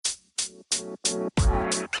Good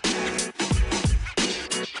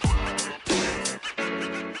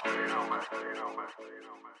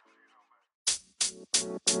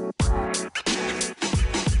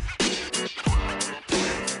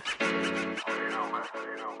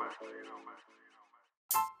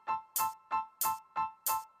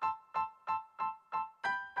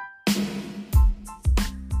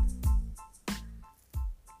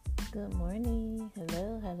morning.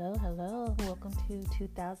 Hello. Welcome to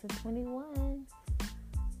 2021.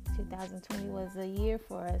 2020 was a year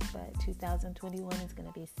for us, but 2021 is going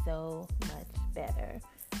to be so much better.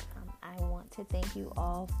 I want to thank you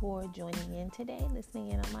all for joining in today,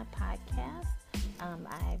 listening in on my podcast.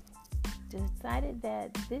 I've decided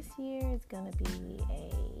that this year is going to be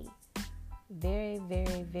a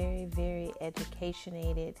very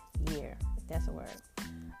educationated year, if that's a word,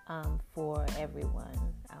 for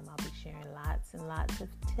everyone. I'll be sharing lots and lots of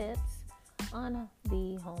tips on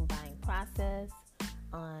the home buying process,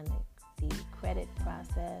 on the credit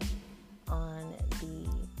process, on the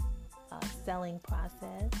selling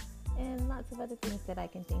process, and lots of other things that I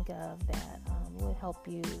can think of that will help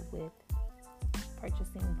you with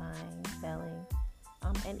purchasing, buying, selling,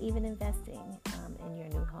 and even investing in your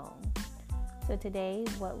new home. So today,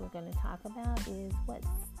 what we're going to talk about is what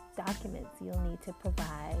documents you'll need to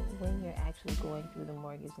provide when you're actually going through the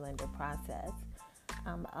mortgage lender process.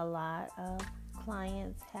 A lot of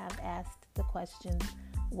clients have asked the questions,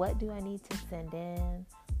 what do I need to send in?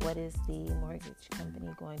 What is the mortgage company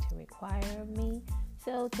going to require of me?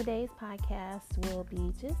 So today's podcast will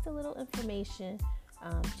be just a little information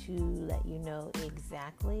to let you know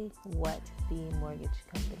exactly what the mortgage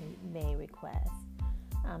company may request.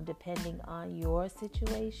 Depending on your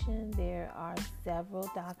situation, there are several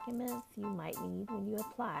documents you might need when you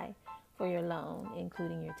apply for your loan,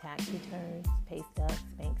 including your tax returns, pay stubs,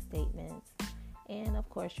 bank statements, and of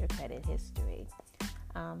course your credit history.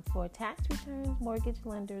 For tax returns, mortgage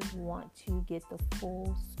lenders want to get the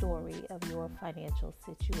full story of your financial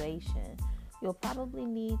situation. You'll probably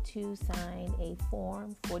need to sign a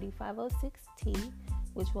Form 4506T,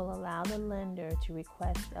 which will allow the lender to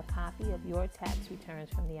request a copy of your tax returns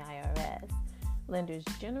from the IRS. Lenders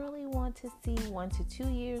generally want to see 1 to 2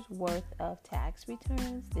 years worth of tax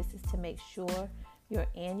returns. This is to make sure your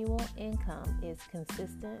annual income is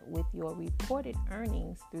consistent with your reported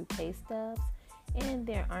earnings through pay stubs, and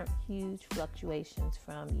there aren't huge fluctuations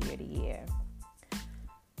from year to year.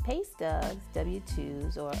 Pay stubs,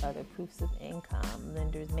 W-2s, or other proofs of income,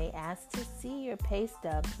 lenders may ask to see your pay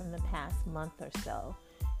stubs from the past month or so.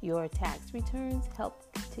 Your tax returns help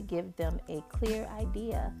to give them a clear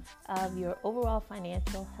idea of your overall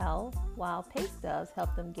financial health, while pay stubs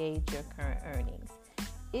help them gauge your current earnings.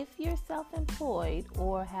 If you're self-employed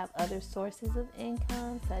or have other sources of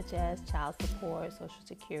income, such as child support, Social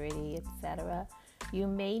Security, etc., you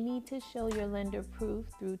may need to show your lender proof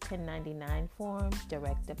through 1099 forms,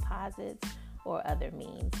 direct deposits, or other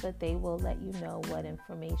means, but they will let you know what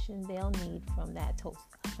information they'll need from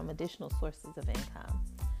additional sources of income.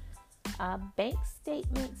 Bank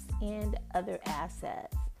statements and other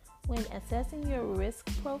assets. When assessing your risk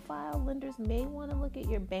profile, lenders may want to look at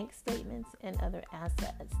your bank statements and other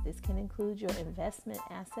assets. This can include your investment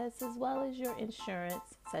assets as well as your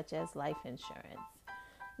insurance, such as life insurance.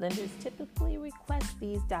 Lenders typically request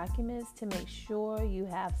these documents to make sure you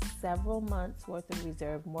have several months' worth of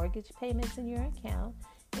reserved mortgage payments in your account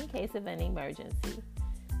in case of an emergency.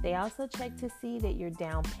 They also check to see that your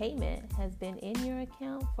down payment has been in your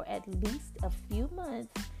account for at least a few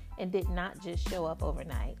months and did not just show up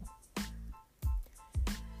overnight.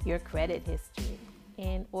 Your credit history.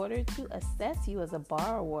 In order to assess you as a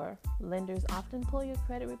borrower, lenders often pull your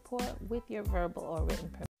credit report with your verbal or written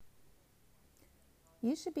permission.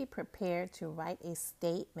 You should be prepared to write a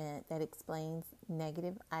statement that explains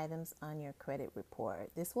negative items on your credit report.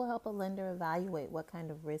 This will help a lender evaluate what kind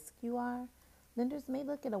of risk you are. Lenders may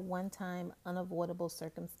look at a one-time unavoidable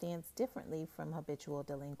circumstance differently from habitual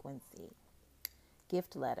delinquency.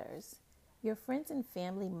 Gift letters. Your friends and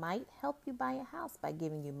family might help you buy a house by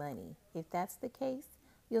giving you money. If that's the case,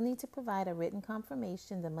 you'll need to provide a written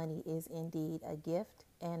confirmation the money is indeed a gift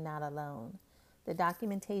and not a loan. The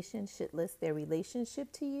documentation should list their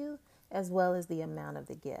relationship to you as well as the amount of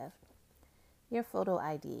the gift. Your photo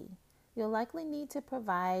ID. You'll likely need to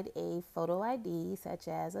provide a photo ID such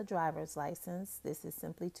as a driver's license. This is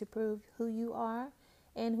simply to prove who you are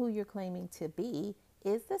and who you're claiming to be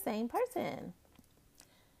is the same person.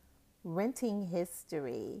 Renting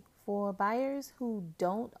history. For buyers who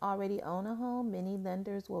don't already own a home, many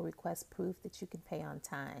lenders will request proof that you can pay on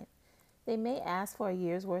time. They may ask for a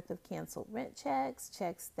year's worth of canceled rent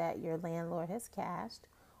checks that your landlord has cashed,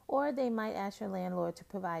 Or they might ask your landlord to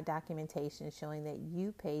provide documentation showing that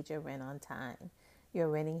you paid your rent on time. Your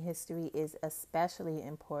renting history is especially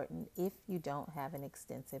important if you don't have an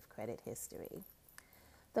extensive credit history.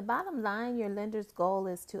 The bottom line, your lender's goal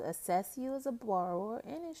is to assess you as a borrower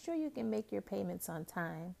and ensure you can make your payments on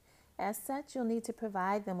time. As such, you'll need to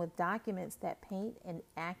provide them with documents that paint an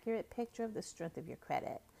accurate picture of the strength of your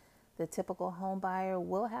credit. The typical home buyer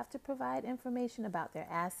will have to provide information about their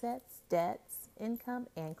assets, debts, income,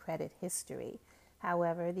 and credit history.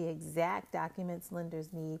 However, the exact documents lenders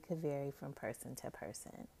need could vary from person to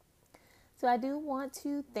person. So I do want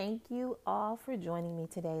to thank you all for joining me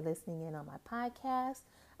today, listening in on my podcast.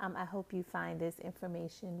 I hope you find this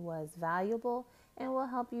information was valuable and will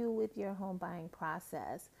help you with your home buying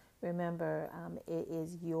process. Remember, it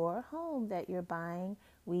is your home that you're buying.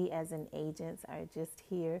 We as an agents are just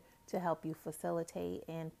here to help you facilitate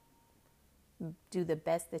and do the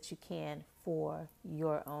best that you can for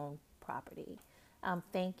your own property.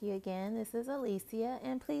 Thank you again. This is Alicia,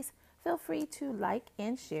 and please feel free to like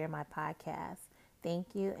and share my podcast.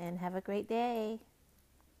 Thank you and have a great day.